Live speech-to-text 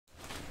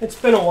It's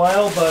been a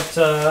while, but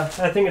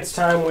I think it's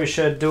time we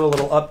should do a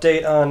little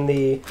update on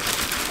the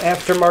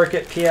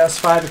aftermarket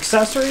PS5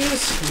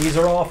 accessories. These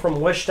are all from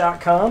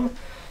Wish.com,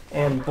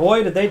 and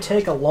boy, did they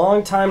take a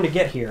long time to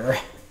get here.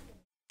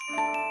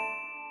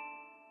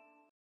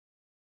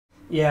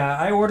 Yeah,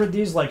 I ordered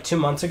these like 2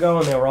 months ago,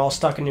 and they were all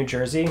stuck in New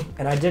Jersey,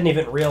 and I didn't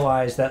even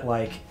realize that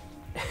like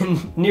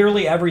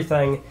nearly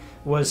everything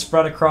was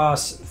spread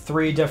across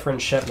 3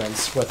 different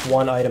shipments, with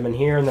one item in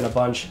here and then a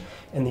bunch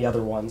in the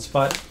other ones.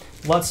 But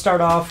let's start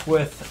off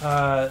with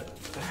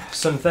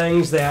some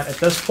things that at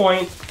this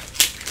point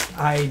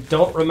I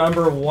don't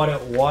remember what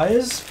it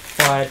was,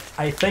 but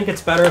I think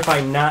it's better if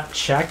I not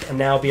check and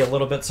now be a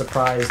little bit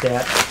surprised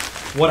at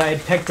what I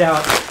had picked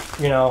out,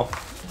 you know,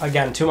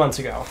 again 2 months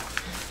ago.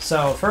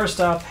 So first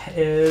up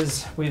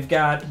is we've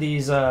got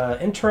these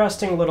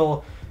interesting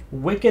little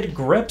wicked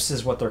grips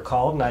is what they're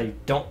called, and I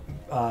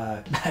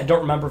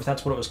don't remember if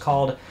that's what it was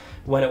called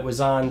when it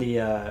was on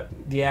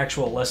the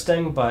actual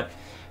listing, but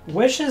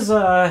Wish is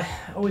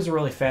always a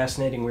really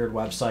fascinating, weird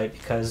website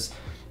because,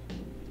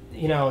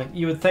 you know,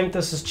 you would think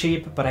this is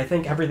cheap, but I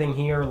think everything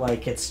here,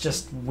 like, it's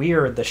just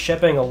weird. The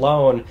shipping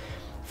alone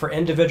for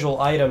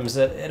individual items,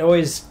 it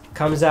always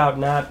comes out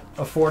not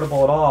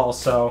affordable at all.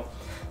 So,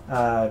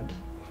 yeah,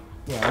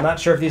 I'm not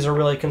sure if these are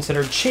really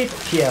considered cheap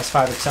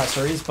PS5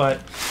 accessories, but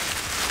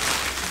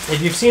if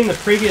you've seen the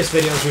previous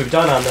videos we've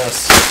done on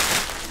this,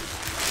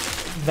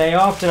 they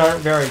often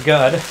aren't very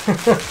good.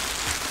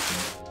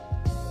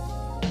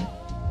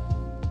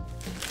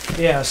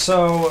 Yeah,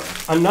 so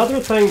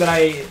another thing that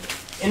I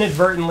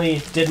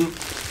inadvertently didn't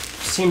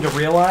seem to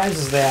realize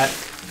is that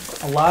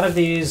a lot of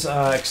these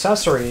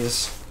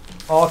accessories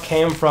all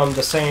came from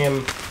the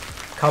same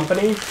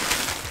company,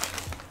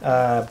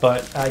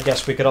 but I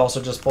guess we could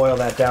also just boil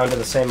that down to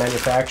the same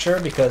manufacturer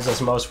because, as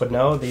most would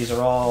know, these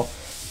are all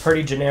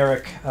pretty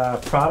generic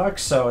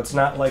products, so it's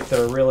not like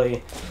they're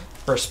really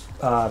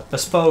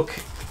bespoke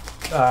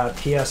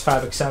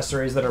PS5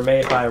 accessories that are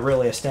made by a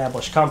really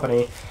established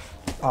company.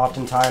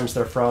 Oftentimes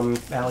they're from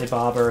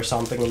Alibaba or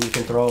something, and you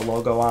can throw a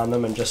logo on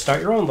them and just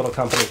start your own little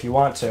company if you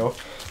want to,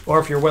 or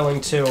if you're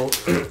willing to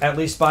at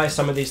least buy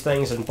some of these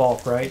things in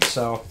bulk, right?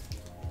 So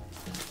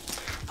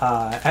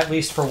at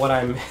least for what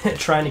I'm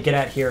trying to get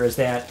at here is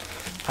that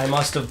I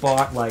must have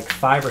bought like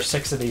 5 or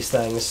 6 of these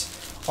things,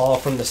 all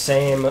from the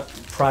same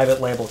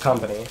private label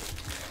company,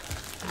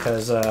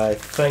 because I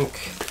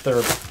think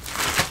their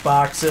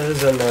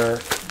boxes and their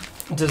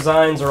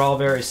designs are all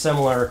very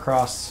similar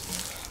across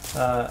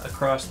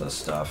this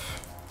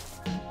stuff.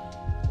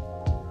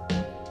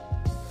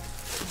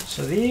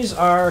 So these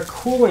are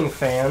cooling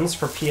fans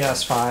for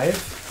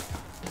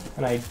PS5,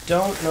 and I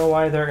don't know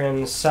why they're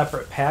in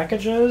separate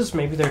packages.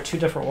 Maybe they're 2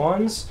 different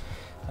ones.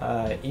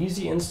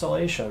 Easy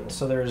installation.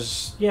 So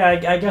there's, yeah,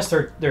 I guess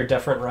they're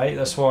different, right?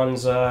 This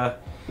one's, I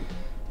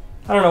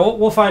don't know.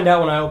 We'll find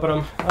out when I open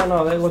them. Oh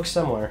no, they look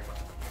similar.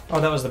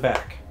 Oh, that was the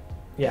back.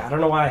 Yeah, I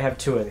don't know why I have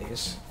 2 of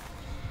these.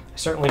 I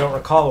certainly don't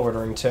recall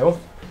ordering 2.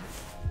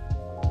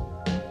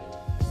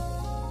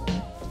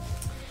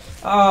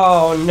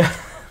 Oh no.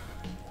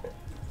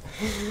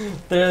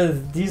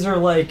 These are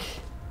like,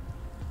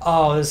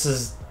 oh, this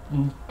is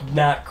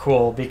not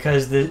cool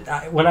because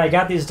when I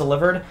got these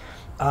delivered,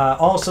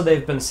 also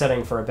they've been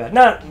sitting for a bit.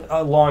 Not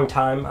a long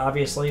time,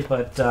 obviously,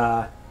 but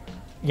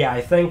yeah,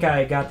 I think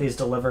I got these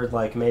delivered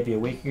like maybe a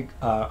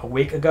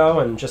week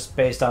ago, and just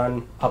based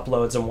on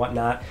uploads and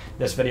whatnot,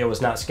 this video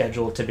was not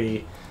scheduled to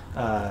be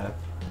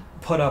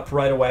put up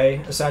right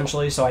away,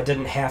 essentially, so I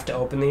didn't have to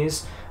open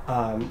these.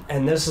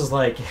 And this is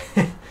like,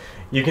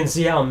 you can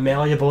see how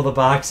malleable the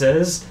box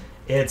is.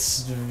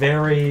 It's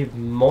very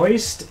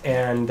moist,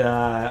 and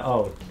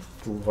oh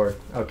Lord,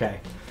 okay,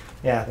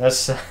 yeah,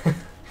 that's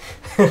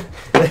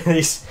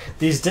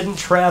these didn't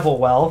travel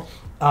well.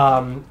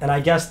 And I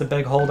guess the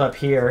big hold up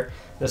here,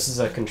 this is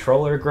a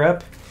controller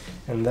grip,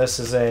 and this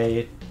is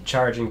a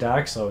charging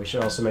dock, so we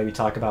should also maybe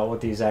talk about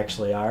what these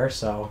actually are.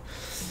 So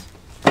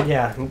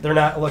yeah, they're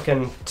not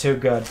looking too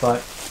good, but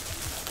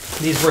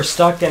these were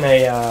stuck in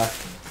a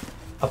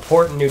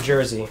port in New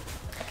Jersey.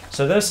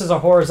 So this is a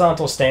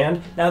horizontal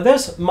stand. Now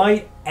this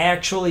might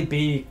actually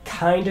be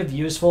kind of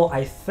useful.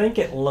 I think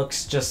it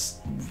looks just,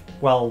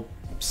 well,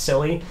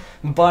 silly,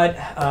 but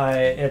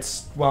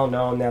it's well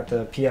known that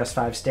the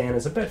PS5 stand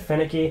is a bit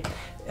finicky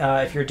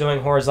if you're doing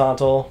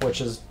horizontal,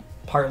 which is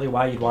partly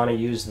why you'd want to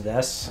use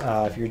this.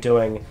 If you're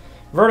doing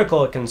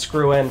vertical, it can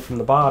screw in from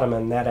the bottom,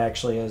 and that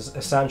actually is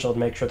essential to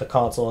make sure the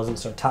console isn't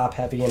so top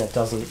heavy and it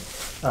doesn't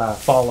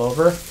fall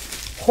over.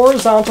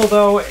 Horizontal,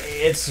 though,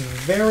 it's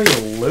very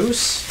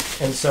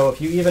loose, and so if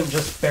you even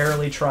just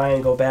barely try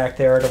and go back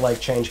there to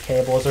like change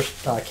cables or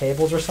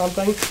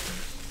something,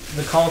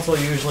 the console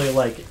usually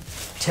like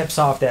tips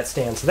off that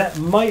stand, so that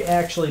might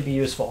actually be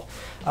useful.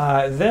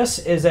 This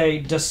is a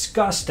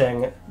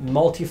disgusting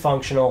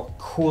multifunctional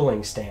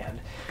cooling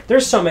stand.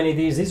 There's so many of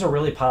these. These are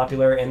really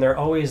popular, and they're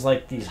always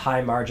like these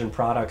high margin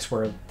products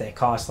where they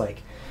cost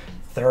like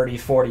 $30,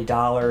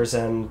 $40,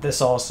 and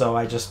this also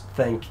I just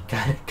think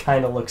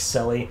kind of looks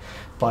silly,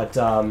 but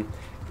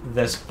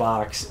this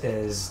box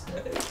is,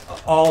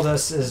 all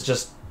this is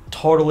just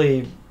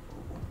totally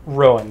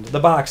ruined. The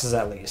boxes,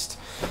 at least.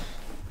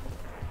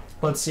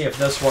 Let's see if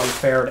this one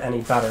fared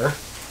any better.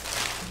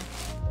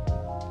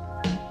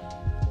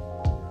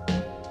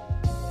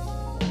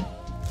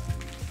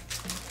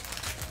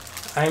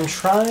 I'm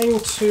trying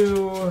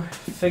to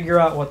figure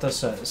out what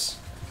this is,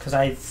 because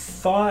I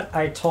thought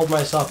I told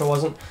myself it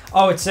wasn't.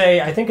 Oh, it's a.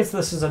 I think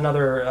this is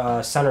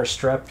another center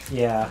strip.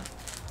 Yeah.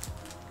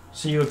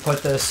 So you would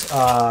put this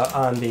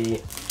on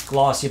the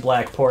glossy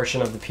black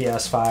portion of the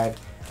PS5.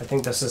 I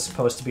think this is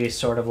supposed to be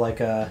sort of like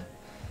a.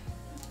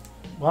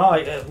 Well,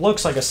 it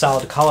looks like a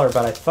solid color,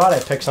 but I thought I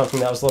picked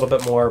something that was a little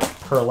bit more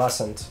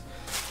pearlescent.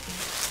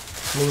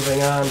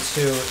 Moving on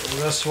to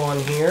this one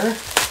here.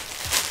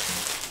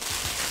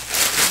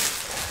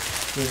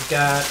 We've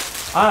got,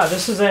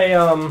 this is a,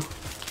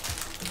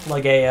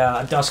 like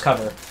a dust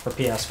cover for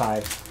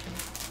PS5.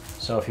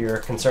 So if you're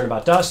concerned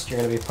about dust, you're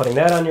going to be putting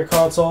that on your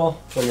console.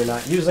 When you're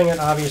not using it,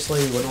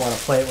 obviously, you wouldn't want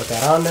to play it with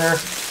that on there.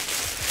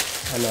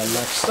 And then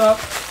next up,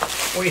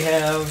 we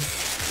have,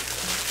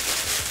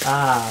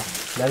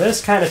 now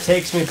this kind of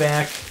takes me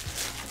back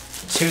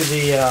to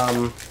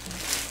the,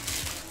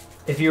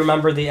 if you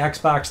remember the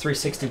Xbox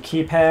 360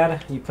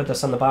 keypad, you put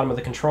this on the bottom of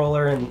the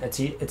controller, and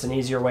it's an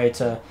easier way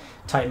to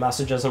type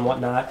messages and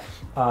whatnot.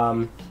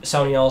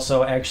 Sony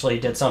also actually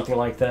did something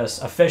like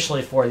this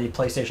officially for the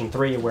PlayStation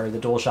 3, where the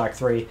DualShock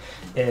 3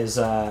 is,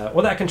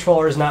 well, that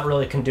controller is not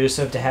really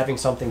conducive to having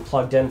something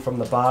plugged in from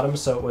the bottom,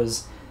 so it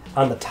was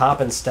on the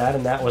top instead,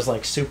 and that was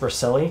like super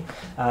silly.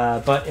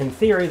 But in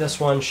theory, this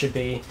one should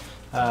be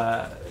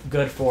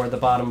good for the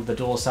bottom of the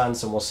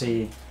DualSense, and we'll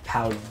see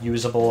how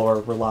usable or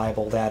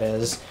reliable that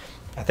is.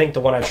 I think the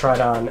one I tried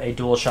on a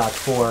DualShock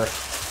 4,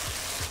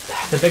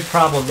 the big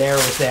problem there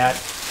was that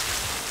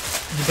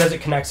because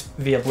it connects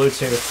via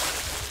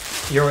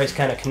Bluetooth, you're always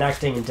kind of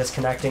connecting and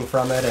disconnecting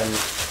from it, and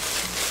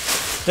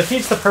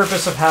defeats the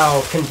purpose of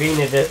how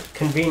convenient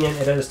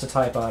it is to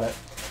type on it.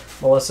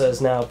 Melissa is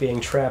now being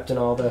trapped in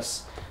all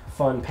this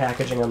fun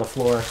packaging on the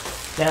floor.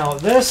 Now,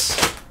 this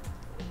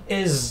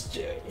is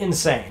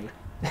insane.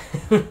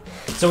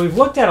 So we've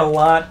looked at a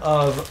lot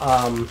of,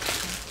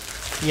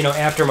 you know,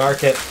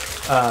 aftermarket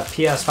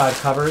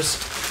PS5 covers,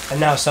 and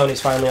now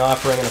Sony's finally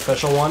offering an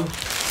official one,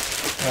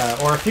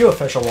 or a few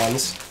official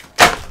ones.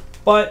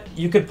 But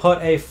you could put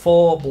a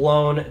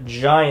full-blown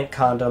giant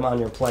condom on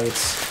your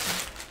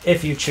plates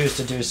if you choose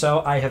to do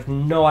so. I have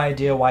no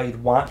idea why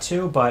you'd want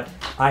to, but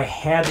I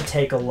had to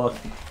take a look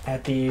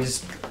at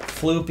these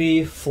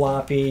floopy,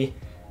 floppy,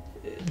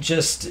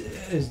 just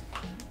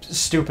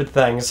stupid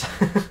things.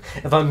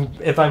 if I'm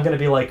going to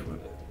be like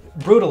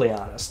brutally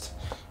honest,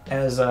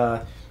 as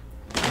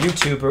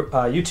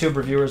YouTube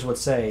reviewers would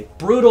say,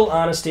 brutal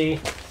honesty.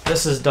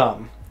 This is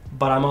dumb,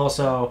 but I'm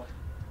also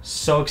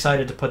so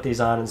excited to put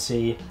these on and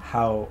see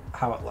how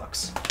it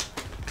looks.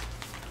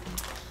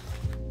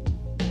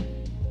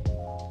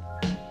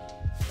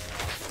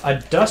 A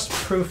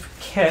dust-proof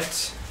kit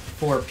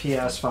for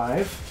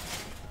PS5,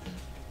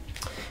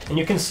 and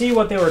you can see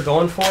what they were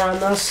going for on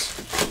this,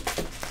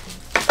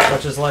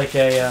 which is like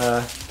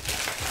a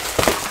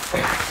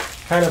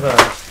kind of a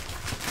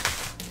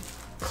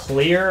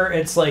clear.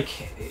 It's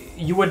like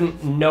you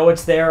wouldn't know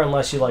it's there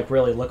unless you like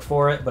really look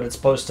for it, but it's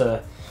supposed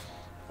to,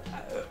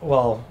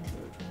 well,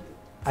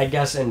 I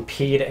guess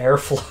impede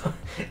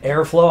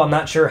airflow. I'm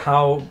not sure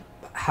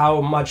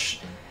how much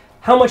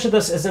of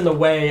this is in the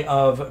way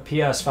of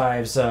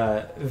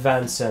PS5's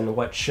vents and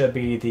what should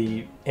be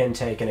the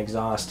intake and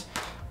exhaust.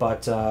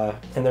 But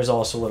and there's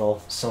also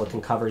little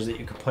silicone covers that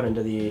you can put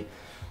into the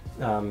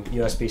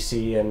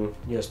USB-C and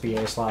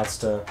USB-A slots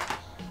to,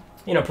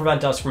 you know,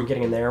 prevent dust from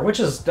getting in there, which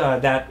is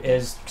that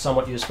is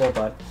somewhat useful.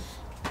 But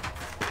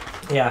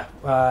yeah,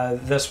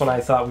 this one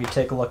I thought we'd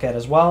take a look at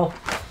as well.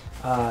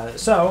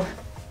 So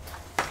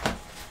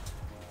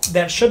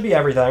that should be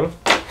everything.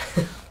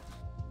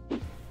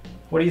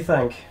 What do you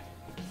think?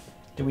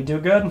 Did we do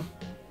good?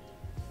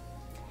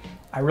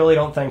 I really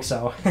don't think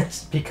so,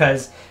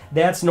 because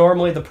that's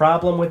normally the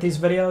problem with these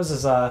videos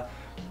is,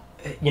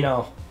 you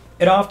know,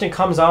 it often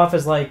comes off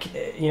as like,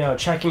 you know,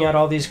 checking out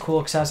all these cool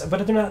accessories,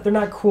 but they're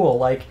not cool.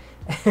 Like,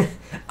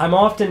 I'm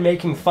often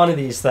making fun of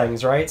these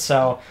things, right?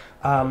 So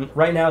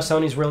right now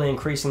Sony's really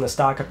increasing the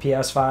stock of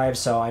PS5,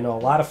 so I know a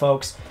lot of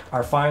folks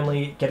are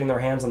finally getting their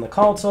hands on the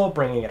console,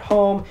 bringing it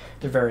home.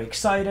 They're very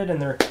excited, and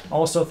they're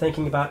also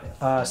thinking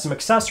about some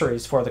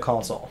accessories for the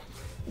console,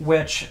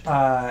 which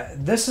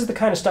this is the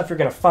kind of stuff you're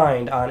going to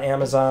find on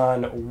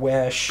Amazon,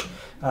 Wish,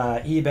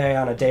 eBay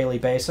on a daily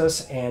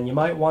basis, and you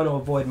might want to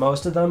avoid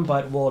most of them,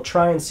 but we'll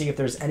try and see if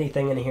there's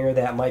anything in here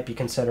that might be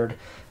considered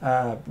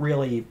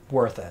really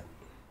worth it.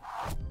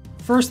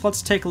 First,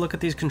 let's take a look at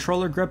these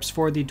controller grips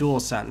for the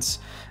DualSense.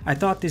 I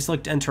thought these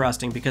looked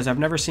interesting because I've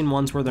never seen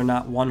ones where they're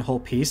not one whole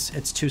piece,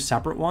 it's two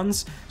separate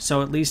ones,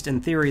 so at least in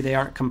theory they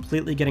aren't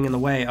completely getting in the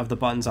way of the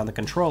buttons on the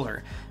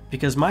controller.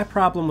 because my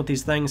problem with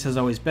these things has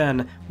always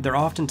been they're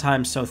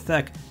oftentimes so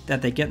thick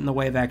that they get in the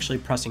way of actually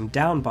pressing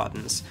down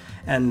buttons.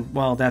 And,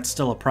 well, that's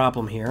still a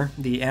problem here.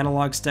 The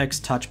analog sticks,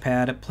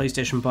 touchpad,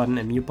 PlayStation button,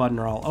 and mute button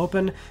are all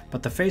open,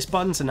 but the face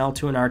buttons in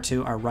L2 and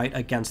R2 are right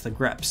against the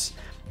grips.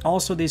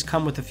 Also, these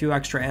come with a few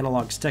extra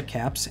analog stick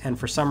caps, and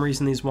for some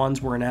reason these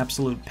ones were an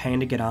absolute pain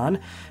to get on,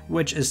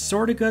 which is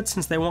sorta good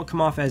since they won't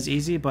come off as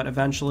easy, but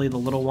eventually the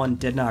little one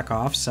did knock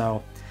off,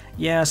 so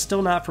yeah,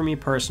 still not for me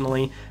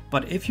personally,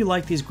 but if you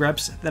like these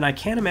grips, then I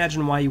can't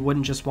imagine why you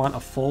wouldn't just want a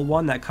full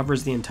one that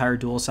covers the entire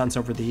DualSense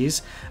over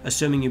these,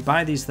 assuming you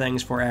buy these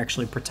things for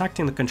actually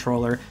protecting the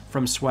controller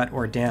from sweat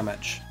or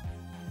damage.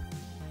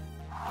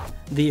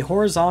 The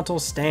horizontal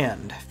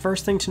stand.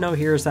 First thing to know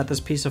here is that this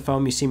piece of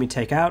foam you see me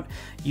take out,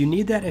 you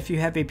need that if you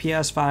have a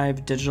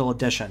PS5 digital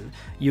edition.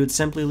 You would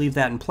simply leave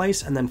that in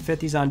place and then fit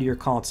these onto your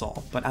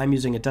console, but I'm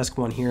using a disc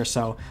one here,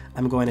 so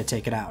I'm going to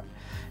take it out.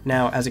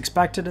 Now, as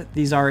expected,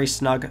 these are a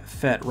snug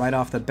fit right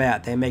off the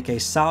bat. They make a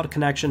solid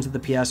connection to the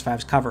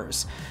PS5's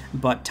covers,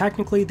 but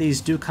technically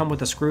these do come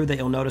with a screw that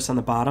you'll notice on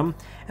the bottom,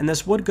 and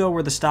this would go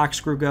where the stock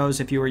screw goes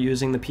if you were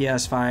using the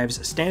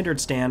PS5's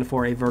standard stand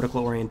for a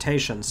vertical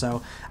orientation,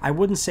 so I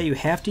wouldn't say you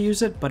have to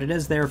use it, but it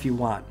is there if you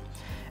want.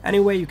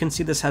 Anyway, you can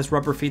see this has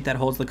rubber feet that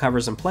holds the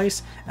covers in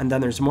place, and then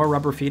there's more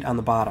rubber feet on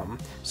the bottom.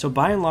 So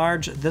by and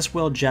large, this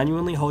will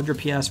genuinely hold your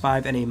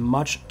PS5 in a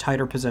much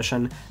tighter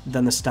position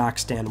than the stock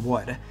stand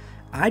would.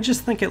 I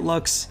just think it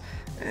looks,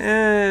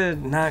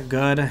 not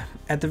good.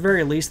 At the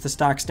very least, the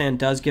stock stand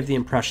does give the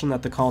impression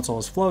that the console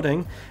is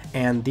floating,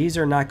 and these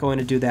are not going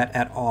to do that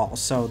at all,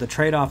 so the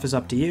trade-off is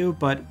up to you,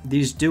 but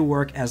these do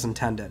work as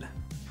intended.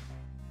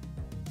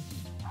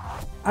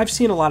 I've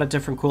seen a lot of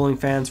different cooling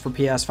fans for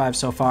PS5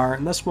 so far,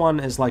 and this one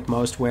is like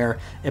most where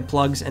it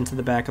plugs into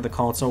the back of the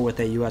console with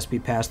a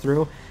USB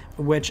pass-through,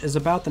 which is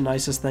about the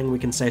nicest thing we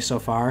can say so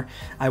far.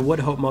 I would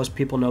hope most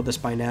people know this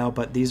by now,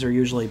 but these are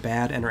usually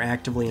bad and are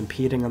actively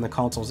impeding on the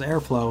console's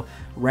airflow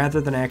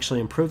rather than actually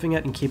improving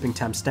it and keeping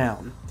temps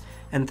down.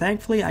 And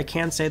thankfully, I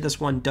can say this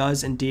one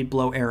does indeed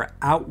blow air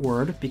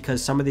outward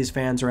because some of these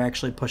fans are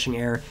actually pushing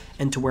air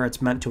into where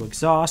it's meant to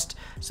exhaust,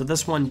 so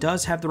this one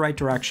does have the right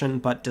direction,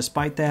 but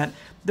despite that,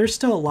 there's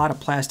still a lot of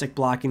plastic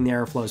blocking the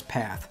airflow's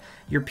path.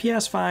 Your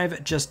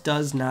PS5 just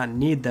does not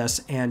need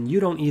this, and you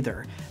don't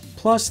either.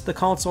 Plus, the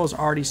console is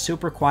already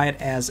super quiet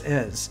as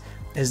is.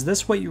 Is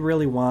this what you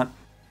really want?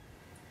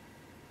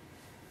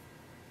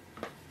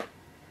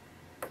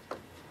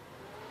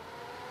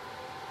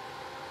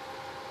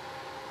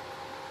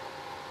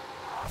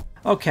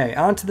 Okay,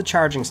 on to the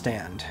charging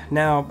stand.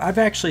 Now, I've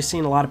actually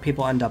seen a lot of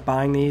people end up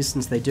buying these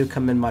since they do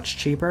come in much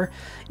cheaper.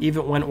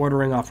 Even when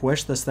ordering off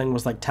Wish, this thing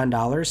was like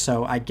 $10,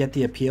 so I get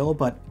the appeal,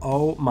 but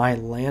oh my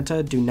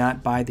Lanta, do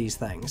not buy these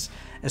things.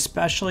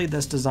 Especially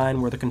this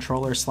design where the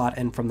controllers slot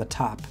in from the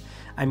top.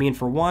 I mean,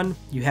 for one,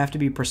 you have to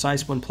be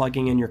precise when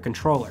plugging in your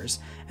controllers,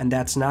 and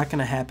that's not going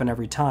to happen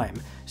every time,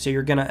 so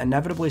you're going to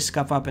inevitably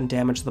scuff up and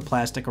damage the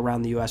plastic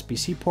around the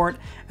USB-C port,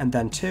 and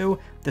then two,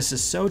 this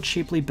is so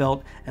cheaply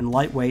built and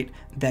lightweight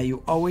that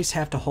you always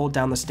have to hold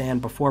down the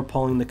stand before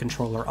pulling the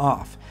controller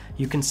off.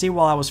 You can see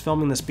while I was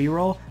filming this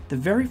B-roll, the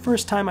very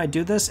first time I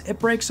do this, it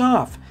breaks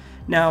off.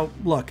 Now,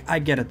 look, I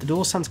get it, the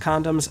DualSense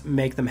condoms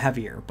make them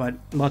heavier, but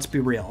let's be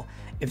real.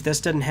 If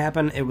this didn't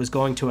happen, it was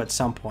going to at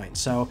some point,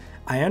 so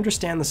I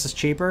understand this is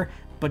cheaper,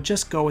 but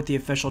just go with the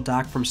official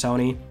dock from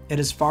Sony. It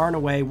is far and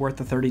away worth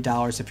the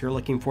 $30 if you're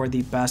looking for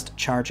the best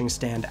charging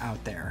stand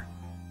out there.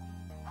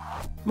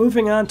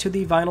 Moving on to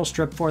the vinyl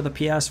strip for the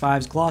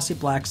PS5's glossy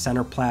black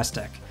center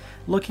plastic.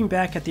 Looking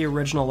back at the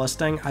original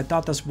listing, I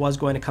thought this was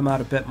going to come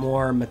out a bit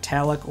more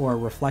metallic or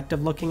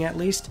reflective looking at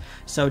least,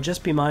 so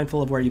just be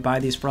mindful of where you buy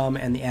these from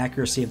and the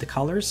accuracy of the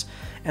colors.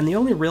 And the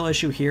only real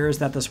issue here is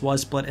that this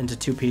was split into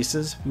two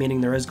pieces, meaning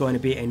there is going to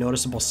be a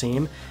noticeable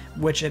seam,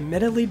 which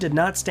admittedly did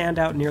not stand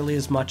out nearly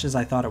as much as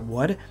I thought it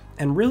would,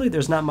 and really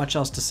there's not much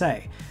else to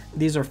say.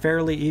 These are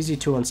fairly easy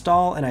to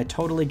install, and I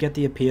totally get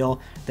the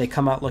appeal. They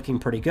come out looking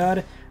pretty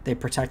good, they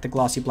protect the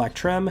glossy black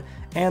trim,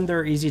 and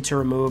they're easy to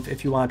remove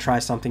if you want to try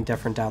something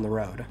different down the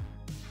road.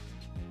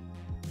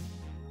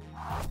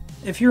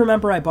 If you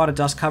remember, I bought a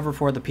dust cover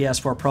for the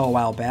PS4 Pro a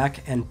while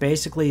back, and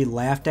basically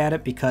laughed at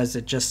it because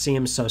it just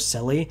seems so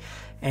silly,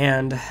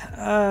 and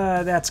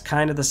that's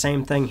kind of the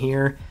same thing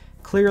here.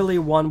 Clearly,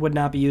 one would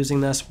not be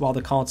using this while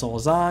the console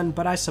is on,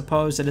 but I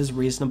suppose it is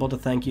reasonable to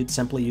think you'd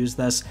simply use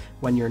this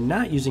when you're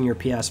not using your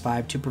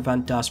PS5 to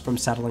prevent dust from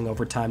settling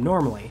over time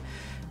normally.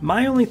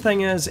 My only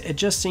thing is, it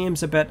just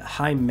seems a bit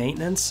high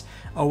maintenance,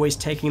 always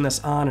taking this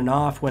on and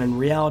off when in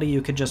reality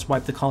you could just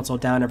wipe the console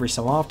down every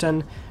so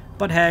often,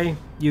 but hey,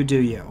 you do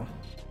you.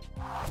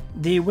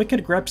 The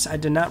Wicked grips I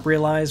did not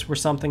realize were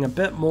something a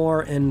bit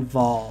more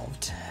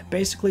involved.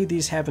 Basically,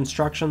 these have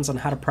instructions on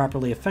how to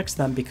properly affix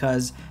them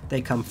because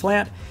they come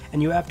flat, and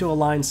you have to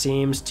align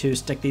seams to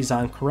stick these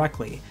on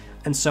correctly.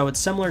 and so it's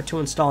similar to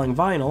installing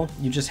vinyl,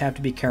 you just have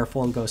to be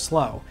careful and go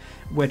slow,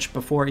 which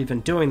before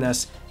even doing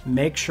this,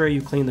 make sure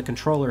you clean the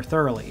controller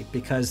thoroughly,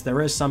 because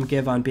there is some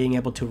give on being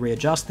able to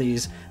readjust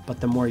these, but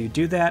the more you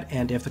do that,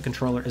 and if the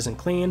controller isn't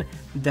clean,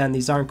 then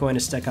these aren't going to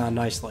stick on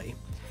nicely.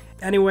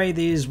 Anyway,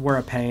 these were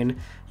a pain.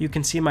 You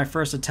can see my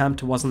first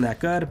attempt wasn't that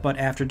good, but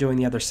after doing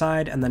the other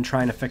side and then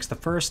trying to fix the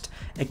first,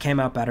 it came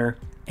out better.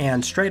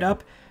 And straight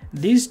up,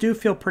 these do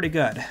feel pretty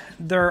good.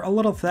 They're a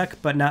little thick,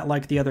 but not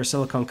like the other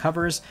silicone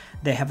covers.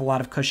 They have a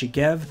lot of cushy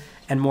give,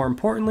 and more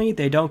importantly,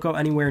 they don't go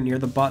anywhere near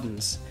the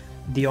buttons.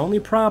 The only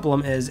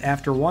problem is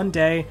after one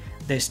day,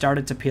 they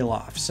started to peel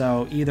off,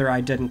 so either I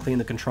didn't clean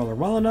the controller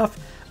well enough,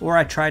 or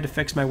I tried to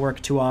fix my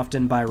work too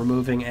often by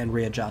removing and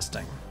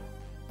readjusting.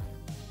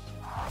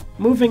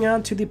 Moving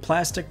on to the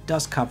plastic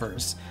dust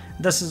covers.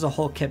 This is a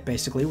whole kit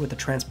basically, with the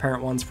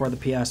transparent ones for the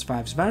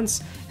PS5's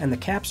vents and the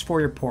caps for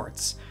your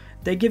ports.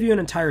 They give you an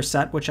entire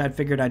set, which I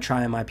figured I'd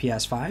try on my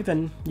PS5,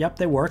 and yep,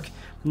 they work.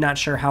 Not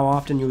sure how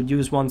often you would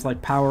use ones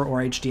like power or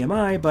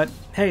HDMI, but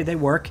hey, they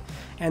work.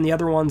 And the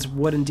other ones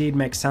would indeed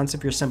make sense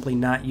if you're simply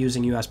not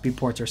using USB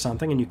ports or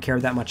something and you care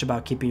that much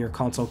about keeping your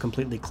console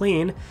completely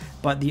clean.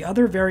 But the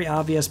other very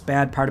obvious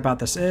bad part about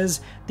this is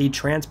the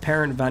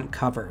transparent vent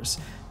covers,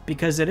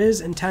 because it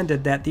is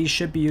intended that these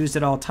should be used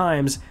at all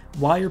times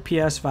while your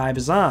PS5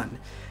 is on.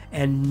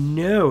 And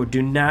no,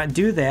 do not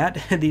do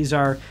that. These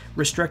are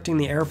restricting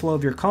the airflow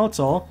of your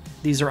console.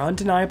 These are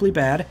undeniably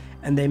bad,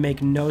 and they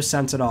make no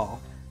sense at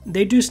all.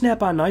 They do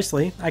snap on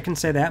nicely, I can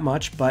say that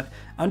much, but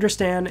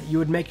understand you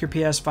would make your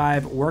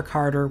PS5 work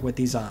harder with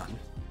these on.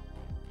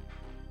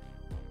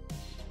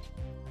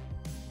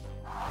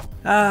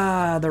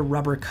 The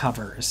rubber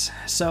covers.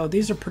 So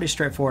these are pretty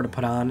straightforward to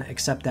put on,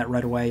 except that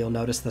right away you'll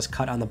notice this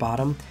cut on the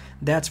bottom.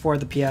 That's for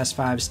the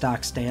PS5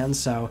 stock stand,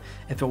 so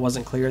if it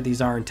wasn't clear,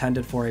 these are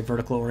intended for a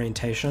vertical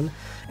orientation.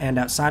 And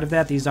outside of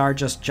that, these are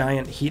just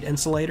giant heat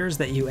insulators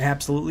that you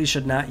absolutely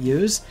should not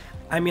use.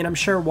 I mean, I'm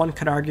sure one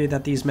could argue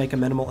that these make a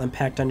minimal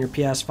impact on your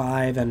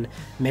PS5, and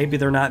maybe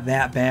they're not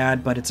that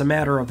bad, but it's a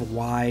matter of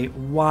why.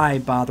 Why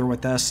bother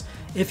with this?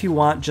 If you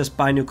want, just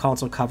buy new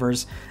console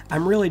covers.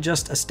 I'm really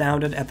just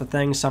astounded at the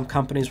things some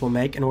companies will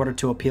make in order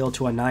to appeal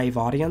to a naive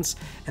audience,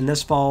 and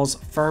this falls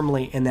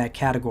firmly in that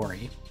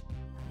category.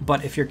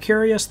 But if you're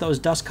curious, those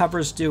dust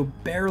covers do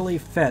barely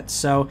fit,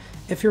 so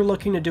if you're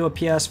looking to do a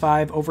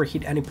PS5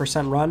 overheat any %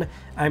 run,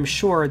 I'm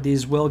sure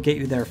these will get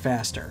you there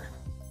faster.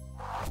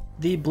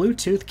 The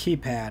Bluetooth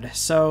keypad.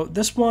 So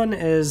this one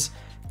is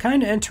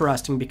kind of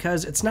interesting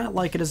because it's not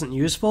like it isn't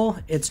useful,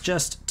 it's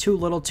just too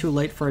little too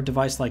late for a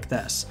device like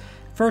this.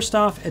 First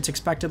off, it's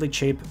expectedly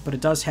cheap, but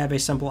it does have a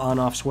simple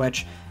on-off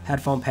switch,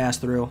 headphone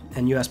pass-through,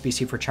 and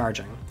USB-C for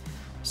charging.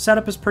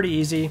 Setup is pretty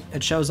easy.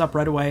 It shows up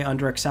right away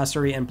under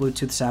accessory and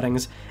Bluetooth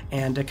settings,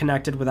 and it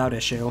connected without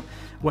issue.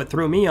 What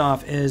threw me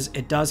off is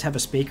it does have a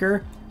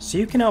speaker, so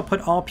you can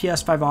output all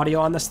PS5 audio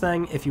on this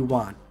thing if you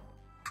want.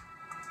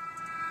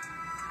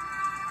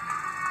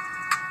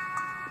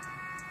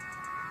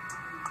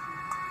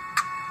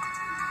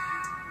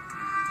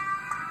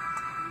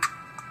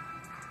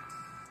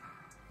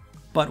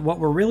 But what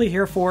we're really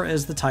here for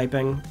is the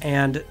typing,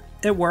 and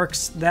it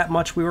works. That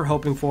much we were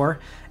hoping for,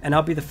 and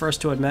I'll be the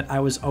first to admit I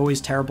was always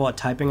terrible at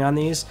typing on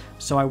these,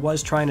 so I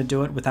was trying to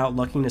do it without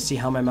looking to see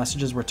how my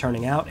messages were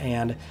turning out,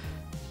 and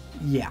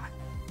yeah.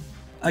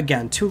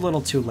 Again, too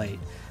little too late.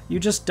 You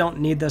just don't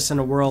need this in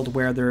a world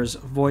where there's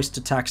voice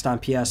to text on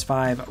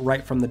PS5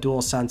 right from the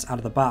DualSense out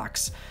of the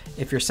box.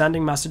 If you're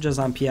sending messages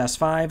on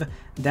PS5,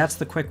 that's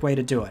the quick way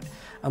to do it.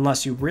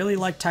 Unless you really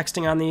like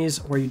texting on these,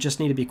 or you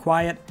just need to be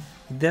quiet,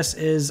 this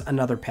is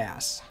another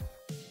pass.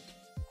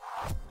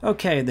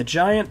 Okay, the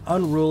giant,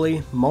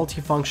 unruly,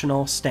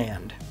 multifunctional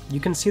stand. You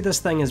can see this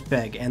thing is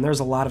big, and there's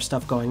a lot of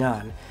stuff going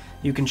on.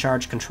 You can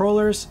charge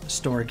controllers,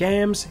 store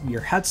games,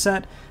 your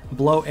headset,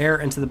 blow air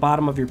into the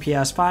bottom of your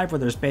PS5 where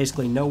there's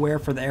basically nowhere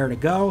for the air to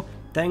go,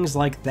 things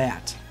like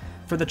that.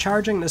 For the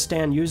charging, this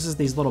stand uses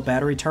these little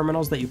battery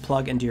terminals that you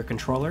plug into your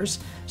controllers,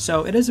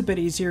 so it is a bit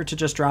easier to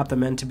just drop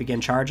them in to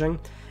begin charging.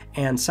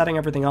 And setting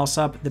everything else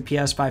up, the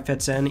PS5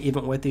 fits in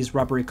even with these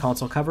rubbery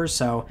console covers,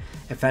 so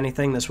if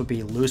anything, this would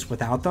be loose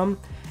without them.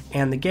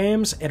 And the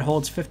games, it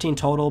holds 15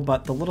 total,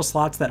 but the little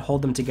slots that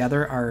hold them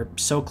together are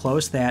so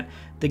close that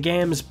the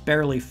games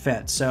barely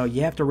fit, so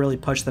you have to really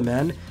push them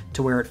in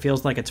to where it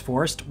feels like it's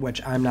forced,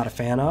 which I'm not a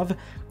fan of.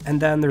 And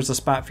then there's a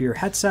spot for your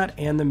headset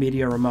and the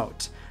media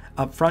remote.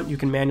 Up front, you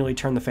can manually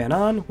turn the fan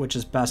on, which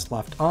is best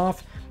left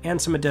off,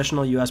 and some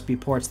additional USB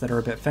ports that are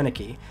a bit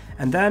finicky.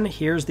 And then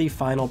here's the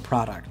final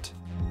product.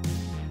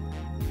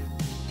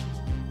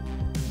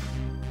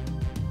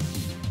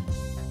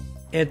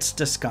 It's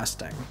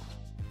disgusting.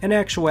 In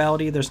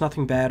actuality, there's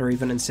nothing bad or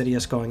even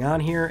insidious going on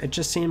here. It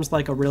just seems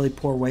like a really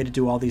poor way to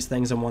do all these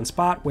things in one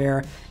spot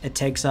where it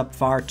takes up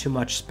far too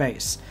much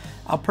space.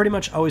 I'll pretty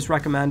much always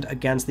recommend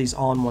against these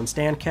all-in-one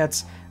stand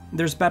kits.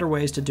 There's better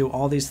ways to do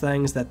all these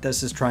things that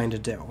this is trying to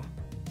do.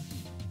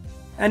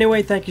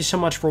 Anyway, thank you so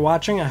much for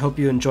watching. I hope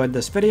you enjoyed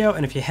this video,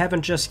 and if you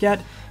haven't just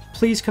yet,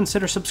 please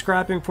consider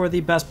subscribing for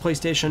the best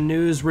PlayStation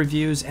news,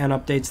 reviews, and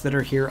updates that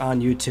are here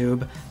on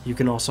YouTube. You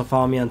can also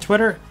follow me on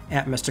Twitter,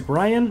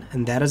 @MysticRyan,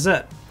 and that is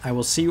it. I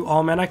will see you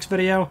all in my next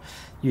video.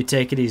 You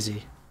take it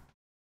easy.